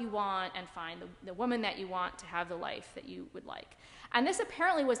job that you want and find the woman that you want to have the life that you would like. And this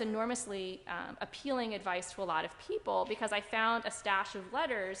apparently was enormously appealing advice to a lot of people, because I found a stash of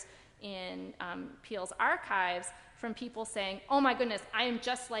letters in Peale's archives from people saying, oh my goodness, I am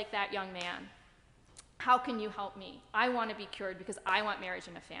just like that young man. How can you help me? I want to be cured because I want marriage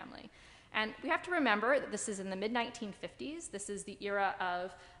and a family. And we have to remember that this is in the mid-1950s. This is the era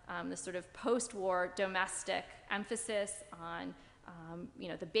of this sort of post-war domestic emphasis on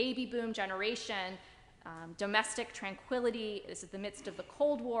the baby boom generation, domestic tranquility. This is the midst of the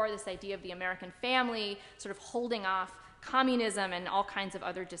Cold War, this idea of the American family sort of holding off communism and all kinds of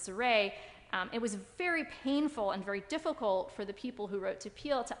other disarray, it was very painful and very difficult for the people who wrote to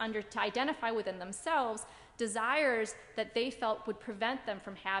Peel to identify within themselves desires that they felt would prevent them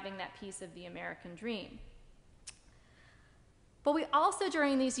from having that piece of the American dream. But we also,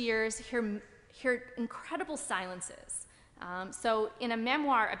 during these years, hear incredible silences. So in a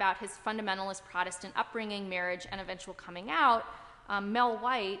memoir about his fundamentalist Protestant upbringing, marriage, and eventual coming out, Mel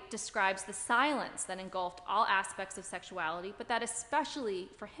White describes the silence that engulfed all aspects of sexuality, but that especially,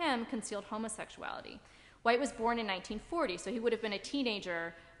 for him, concealed homosexuality. White was born in 1940, so he would have been a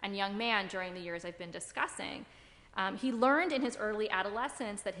teenager and young man during the years I've been discussing. He learned in his early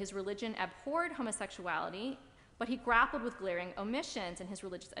adolescence that his religion abhorred homosexuality, but he grappled with glaring omissions in his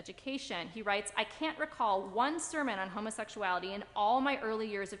religious education. He writes, "I can't recall one sermon on homosexuality in all my early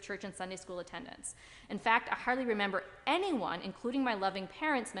years of church and Sunday school attendance. In fact, I hardly remember anyone, including my loving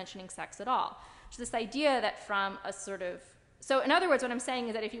parents, mentioning sex at all." So this idea that from a sort of, so in other words, what I'm saying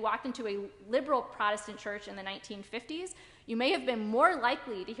is that if you walked into a liberal Protestant church in the 1950s, you may have been more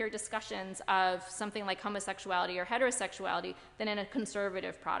likely to hear discussions of something like homosexuality or heterosexuality than in a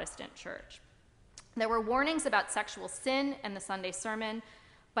conservative Protestant church. There were warnings about sexual sin in the Sunday sermon,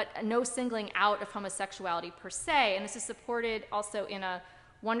 but no singling out of homosexuality per se. And this is supported also in a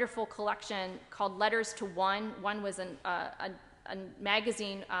wonderful collection called Letters to One. One was a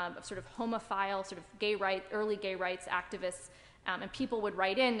magazine of sort of homophile, sort of early gay rights activists, and people would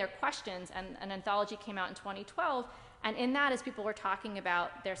write in their questions, and an anthology came out in 2012. And in that, as people were talking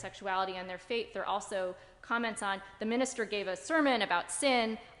about their sexuality and their faith, there are also comments on, the minister gave a sermon about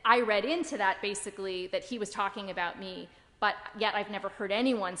sin. I read into that, basically, that he was talking about me, but yet I've never heard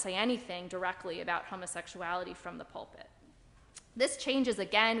anyone say anything directly about homosexuality from the pulpit. This changes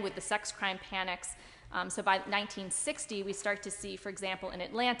again with the sex crime panics. So by 1960, we start to see, for example, in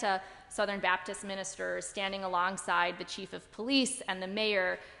Atlanta, Southern Baptist ministers standing alongside the chief of police and the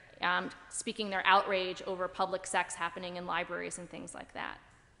mayor, speaking their outrage over public sex happening in libraries and things like that.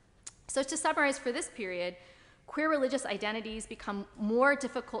 So to summarize for this period, queer religious identities become more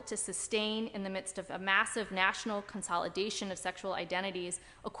difficult to sustain in the midst of a massive national consolidation of sexual identities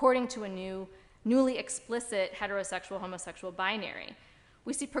according to a newly explicit heterosexual-homosexual binary.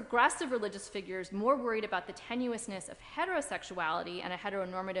 We see progressive religious figures more worried about the tenuousness of heterosexuality and a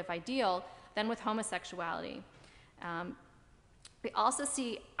heteronormative ideal than with homosexuality. We also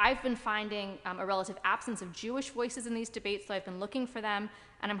see, I've been finding a relative absence of Jewish voices in these debates, so I've been looking for them,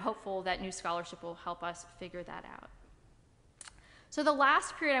 and I'm hopeful that new scholarship will help us figure that out. So the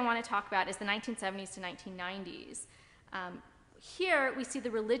last period I want to talk about is the 1970s to 1990s. Here, we see the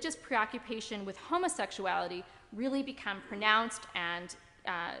religious preoccupation with homosexuality really become pronounced and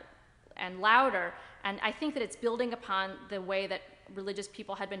louder, and I think that it's building upon the way that religious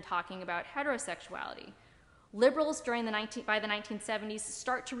people had been talking about heterosexuality. Liberals by the 1970s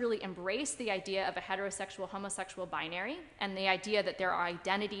start to really embrace the idea of a heterosexual-homosexual binary and the idea that there are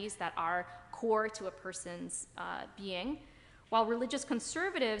identities that are core to a person's being, while religious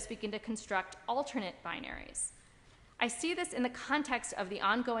conservatives begin to construct alternate binaries. I see this in the context of the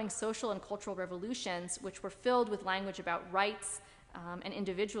ongoing social and cultural revolutions, which were filled with language about rights and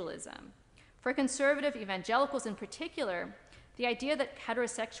individualism. For conservative evangelicals in particular, the idea that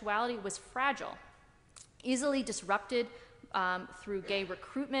heterosexuality was fragile, easily disrupted through gay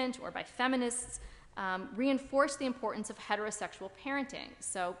recruitment or by feminists, reinforced the importance of heterosexual parenting.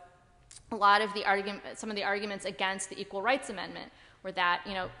 So some of the arguments against the Equal Rights Amendment were that,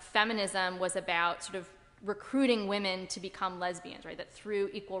 feminism was about sort of recruiting women to become lesbians, right? That through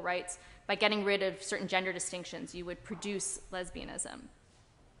equal rights, by getting rid of certain gender distinctions, you would produce lesbianism.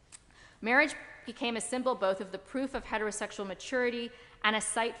 Marriage became a symbol both of the proof of heterosexual maturity and a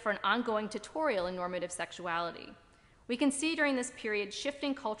site for an ongoing tutorial in normative sexuality. We can see during this period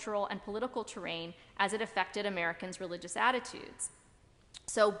shifting cultural and political terrain as it affected Americans' religious attitudes.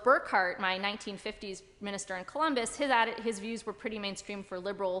 So Burkhart, my 1950s minister in Columbus, his views were pretty mainstream for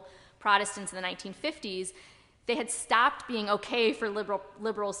liberal Protestants in the 1950s. They had stopped being okay for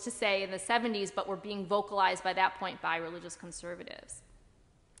liberals to say in the 70s, but were being vocalized by that point by religious conservatives.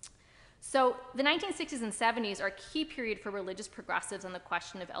 So the 1960s and 70s are a key period for religious progressives on the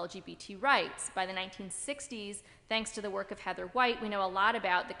question of LGBT rights. By the 1960s, thanks to the work of Heather White, we know a lot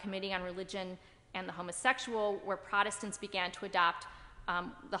about the Committee on Religion and the Homosexual, where Protestants began to adopt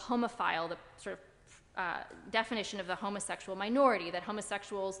the homophile, the sort of definition of the homosexual minority, that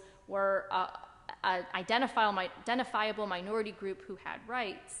homosexuals were an identifiable minority group who had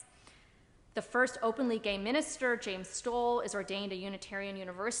rights. The first openly gay minister, James Stoll, is ordained a Unitarian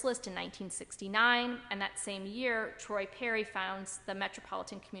Universalist in 1969, and that same year, Troy Perry founds the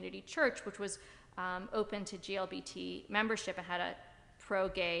Metropolitan Community Church, which was open to GLBT membership and had a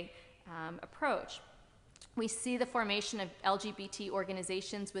pro-gay approach. We see the formation of LGBT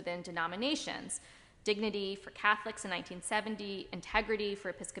organizations within denominations. Dignity for Catholics in 1970, Integrity for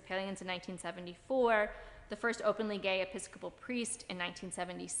Episcopalians in 1974, the first openly gay Episcopal priest in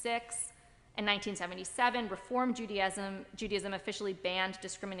 1976. In 1977, Reform Judaism officially banned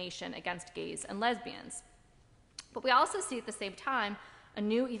discrimination against gays and lesbians. But we also see at the same time a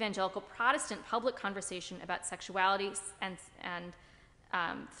new evangelical Protestant public conversation about sexuality and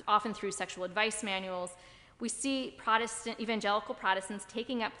often through sexual advice manuals. We see evangelical Protestants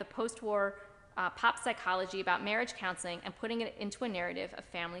taking up the post-war pop psychology about marriage counseling and putting it into a narrative of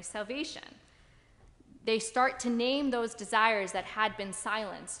family salvation. They start to name those desires that had been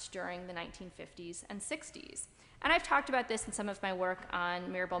silenced during the 1950s and 60s. And I've talked about this in some of my work on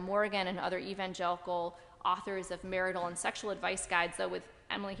Maribel Morgan and other evangelical authors of marital and sexual advice guides, though with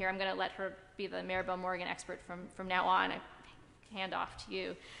Emily here, I'm going to let her be the Maribel Morgan expert from now on. I hand off to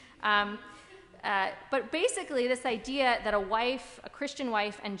you. But basically, this idea that a Christian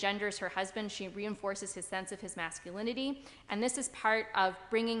wife, engenders her husband, she reinforces his sense of his masculinity, and this is part of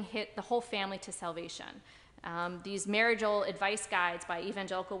bringing the whole family to salvation. These marital advice guides by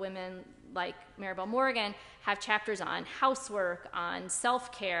evangelical women like Maribel Morgan have chapters on housework, on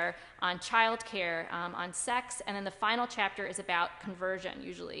self-care, on childcare, on sex, and then the final chapter is about conversion,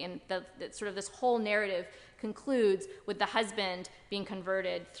 usually, and sort of this whole narrative concludes with the husband being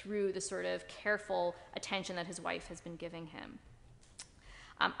converted through the sort of careful attention that his wife has been giving him.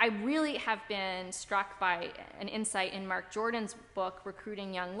 I really have been struck by an insight in Mark Jordan's book,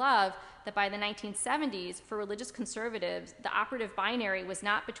 Recruiting Young Love, that by the 1970s, for religious conservatives, the operative binary was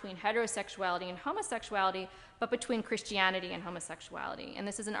not between heterosexuality and homosexuality, but between Christianity and homosexuality. And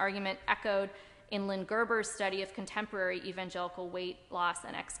this is an argument echoed in Lynn Gerber's study of contemporary evangelical weight loss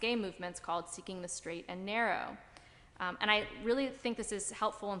and ex-gay movements called Seeking the Straight and Narrow. And I really think this is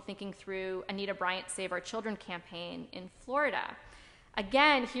helpful in thinking through Anita Bryant's Save Our Children campaign in Florida.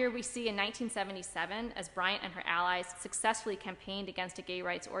 Again, here we see in 1977, as Bryant and her allies successfully campaigned against a gay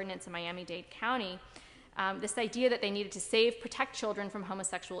rights ordinance in Miami-Dade County, this idea that they needed to protect children from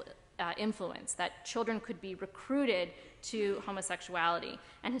homosexual influence, that children could be recruited to homosexuality.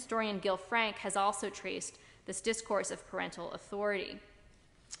 And historian Gil Frank has also traced this discourse of parental authority.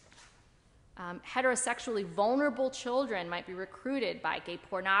 Heterosexually vulnerable children might be recruited by gay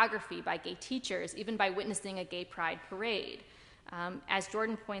pornography, by gay teachers, even by witnessing a gay pride parade. As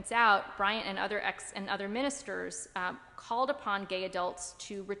Jordan points out, Bryant and other ministers called upon gay adults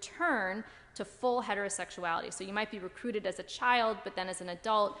to return to full heterosexuality. So you might be recruited as a child, but then as an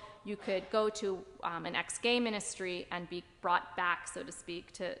adult, you could go to an ex-gay ministry and be brought back, so to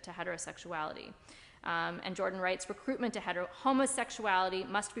speak, to heterosexuality. And Jordan writes, recruitment to homosexuality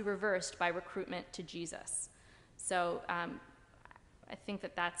must be reversed by recruitment to Jesus. So I think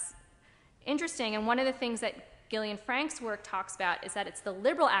that that's interesting. And one of the things that Gillian Frank's work talks about is that it's the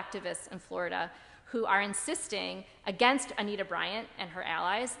liberal activists in Florida who are insisting against Anita Bryant and her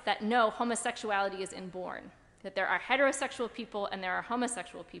allies that no, homosexuality is inborn, that there are heterosexual people and there are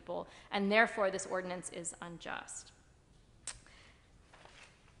homosexual people, and therefore this ordinance is unjust.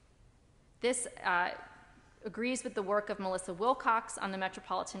 This agrees with the work of Melissa Wilcox on the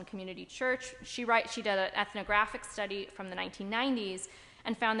Metropolitan Community Church. She did an ethnographic study from the 1990s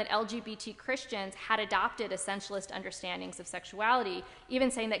and found that LGBT Christians had adopted essentialist understandings of sexuality,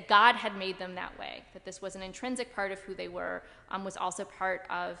 even saying that God had made them that way, that this was an intrinsic part of who they were, was also part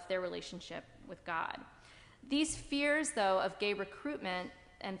of their relationship with God. These fears, though, of gay recruitment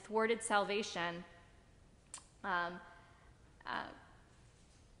and thwarted salvation and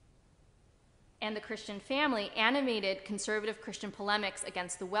the Christian family animated conservative Christian polemics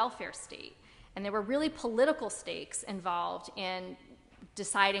against the welfare state. And there were really political stakes involved in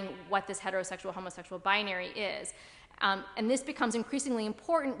deciding what this heterosexual homosexual binary is. And this becomes increasingly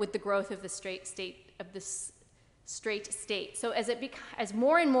important with the growth of the straight state. So as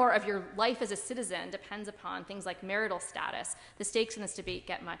more and more of your life as a citizen depends upon things like marital status, the stakes in this debate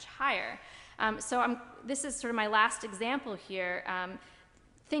get much higher. This is sort of my last example here,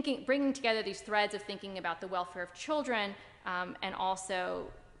 bringing together these threads of thinking about the welfare of children and also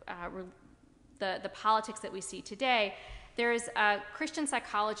the politics that we see today. There's a Christian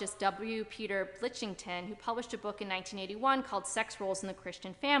psychologist, W. Peter Blicchington, who published a book in 1981 called Sex Roles in the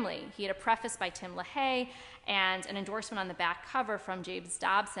Christian Family. He had a preface by Tim LaHaye and an endorsement on the back cover from James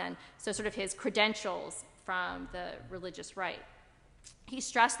Dobson, so sort of his credentials from the religious right. He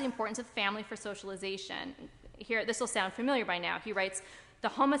stressed the importance of family for socialization. Here, this will sound familiar by now. He writes, the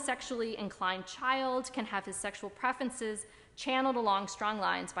homosexually inclined child can have his sexual preferences channeled along strong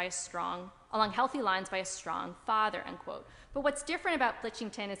lines by a strong along healthy lines by a strong father, end quote. But what's different about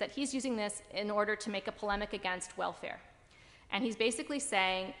Blicchington is that he's using this in order to make a polemic against welfare. And he's basically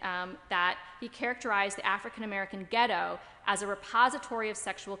saying that he characterized the African-American ghetto as a repository of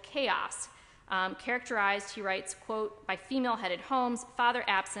sexual chaos, characterized, he writes, quote, by female-headed homes, father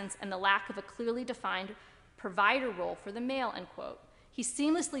absence, and the lack of a clearly defined provider role for the male, end quote. He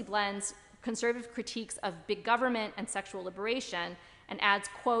seamlessly blends conservative critiques of big government and sexual liberation and adds,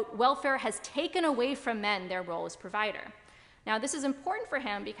 quote, welfare has taken away from men their role as provider. Now, this is important for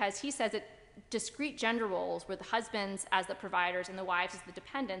him because he says that discrete gender roles where the husbands as the providers and the wives as the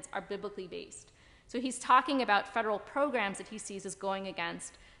dependents are biblically based. So he's talking about federal programs that he sees as going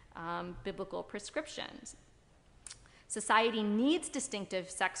against biblical prescriptions. Society needs distinctive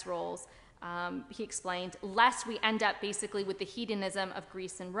sex roles, he explained, lest we end up basically with the hedonism of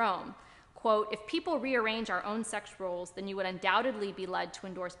Greece and Rome. Quote, if people rearrange our own sex roles, then you would undoubtedly be led to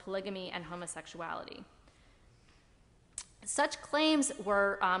endorse polygamy and homosexuality. Such claims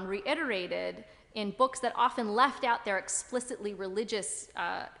were reiterated in books that often left out their explicitly religious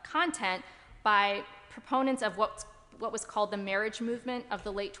content by proponents of what was called the marriage movement of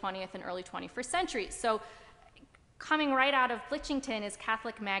the late 20th and early 21st century. So coming right out of Blicchington is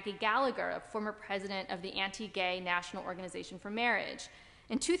Catholic Maggie Gallagher, a former president of the anti-gay National Organization for Marriage.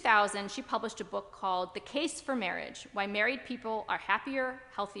 In 2000, she published a book called The Case for Marriage, Why Married People Are Happier,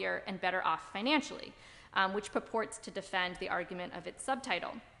 Healthier, and Better Off Financially, which purports to defend the argument of its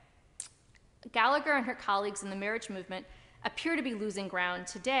subtitle. Gallagher and her colleagues in the marriage movement appear to be losing ground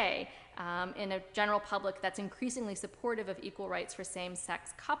today in a general public that's increasingly supportive of equal rights for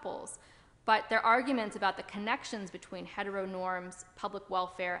same-sex couples. But their arguments about the connections between heteronorms, public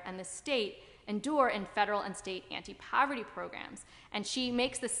welfare, and the state endure in federal and state anti-poverty programs. And she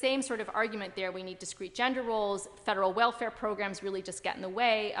makes the same sort of argument there. We need discrete gender roles. Federal welfare programs really just get in the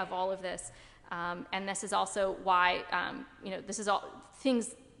way of all of this. And this is also why, this is all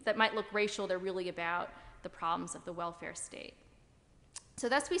things that might look racial. They're really about the problems of the welfare state. So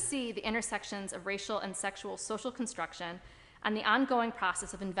thus we see the intersections of racial and sexual social construction and the ongoing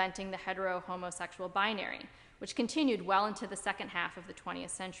process of inventing the hetero-homosexual binary, which continued well into the second half of the 20th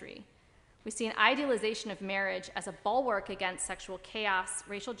century. We see an idealization of marriage as a bulwark against sexual chaos,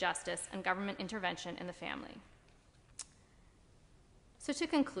 racial justice, and government intervention in the family. So to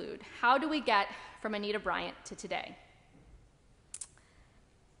conclude, how do we get from Anita Bryant to today?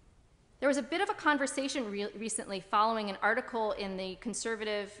 There was a bit of a conversation recently following an article in the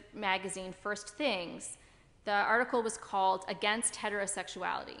conservative magazine First Things. The article was called Against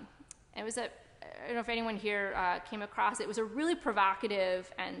Heterosexuality. It was I don't know if anyone here came across it. It was a really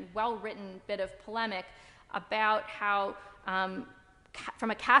provocative and well-written bit of polemic about how,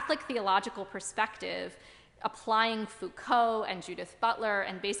 from a Catholic theological perspective, applying Foucault and Judith Butler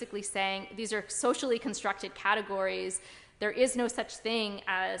and basically saying these are socially constructed categories. There is no such thing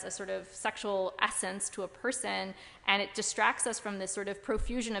as a sort of sexual essence to a person, and it distracts us from this sort of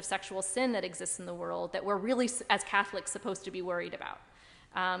profusion of sexual sin that exists in the world that we're really, as Catholics, supposed to be worried about.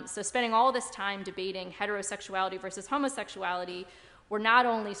 So spending all this time debating heterosexuality versus homosexuality, we're not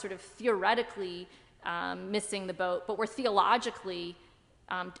only sort of theoretically missing the boat, but we're theologically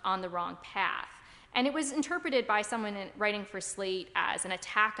on the wrong path. And it was interpreted by someone writing for Slate as an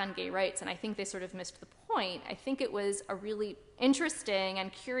attack on gay rights, and I think they sort of missed the point. I think it was a really interesting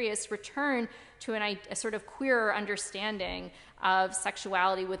and curious return to a sort of queerer understanding of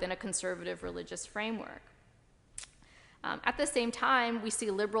sexuality within a conservative religious framework. At the same time, we see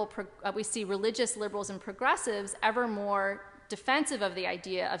religious liberals and progressives ever more defensive of the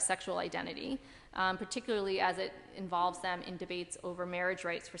idea of sexual identity, particularly as it involves them in debates over marriage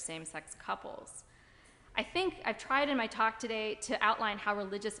rights for same-sex couples. I think I've tried in my talk today to outline how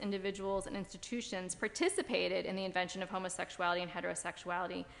religious individuals and institutions participated in the invention of homosexuality and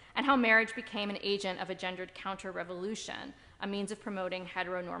heterosexuality, and how marriage became an agent of a gendered counter-revolution, a means of promoting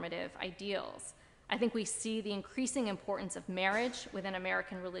heteronormative ideals. I think we see the increasing importance of marriage within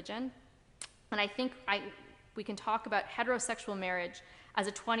American religion, and I think we can talk about heterosexual marriage as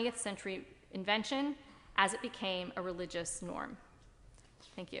a 20th century invention as it became a religious norm.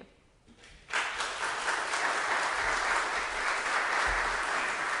 Thank you.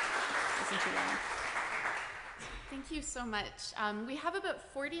 Thank you so much. We have about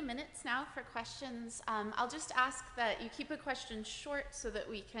 40 minutes now for questions. I'll just ask that you keep a question short so that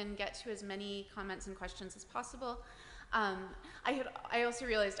we can get to as many comments and questions as possible. I also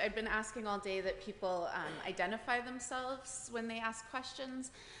realized I'd been asking all day that people identify themselves when they ask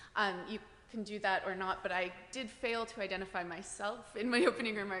questions. can do that or not, but I did fail to identify myself in my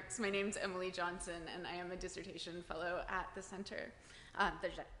opening remarks. My name's Emily Johnson, and I am a dissertation fellow at the center, the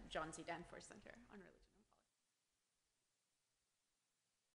John C. Danforth Center on Religion.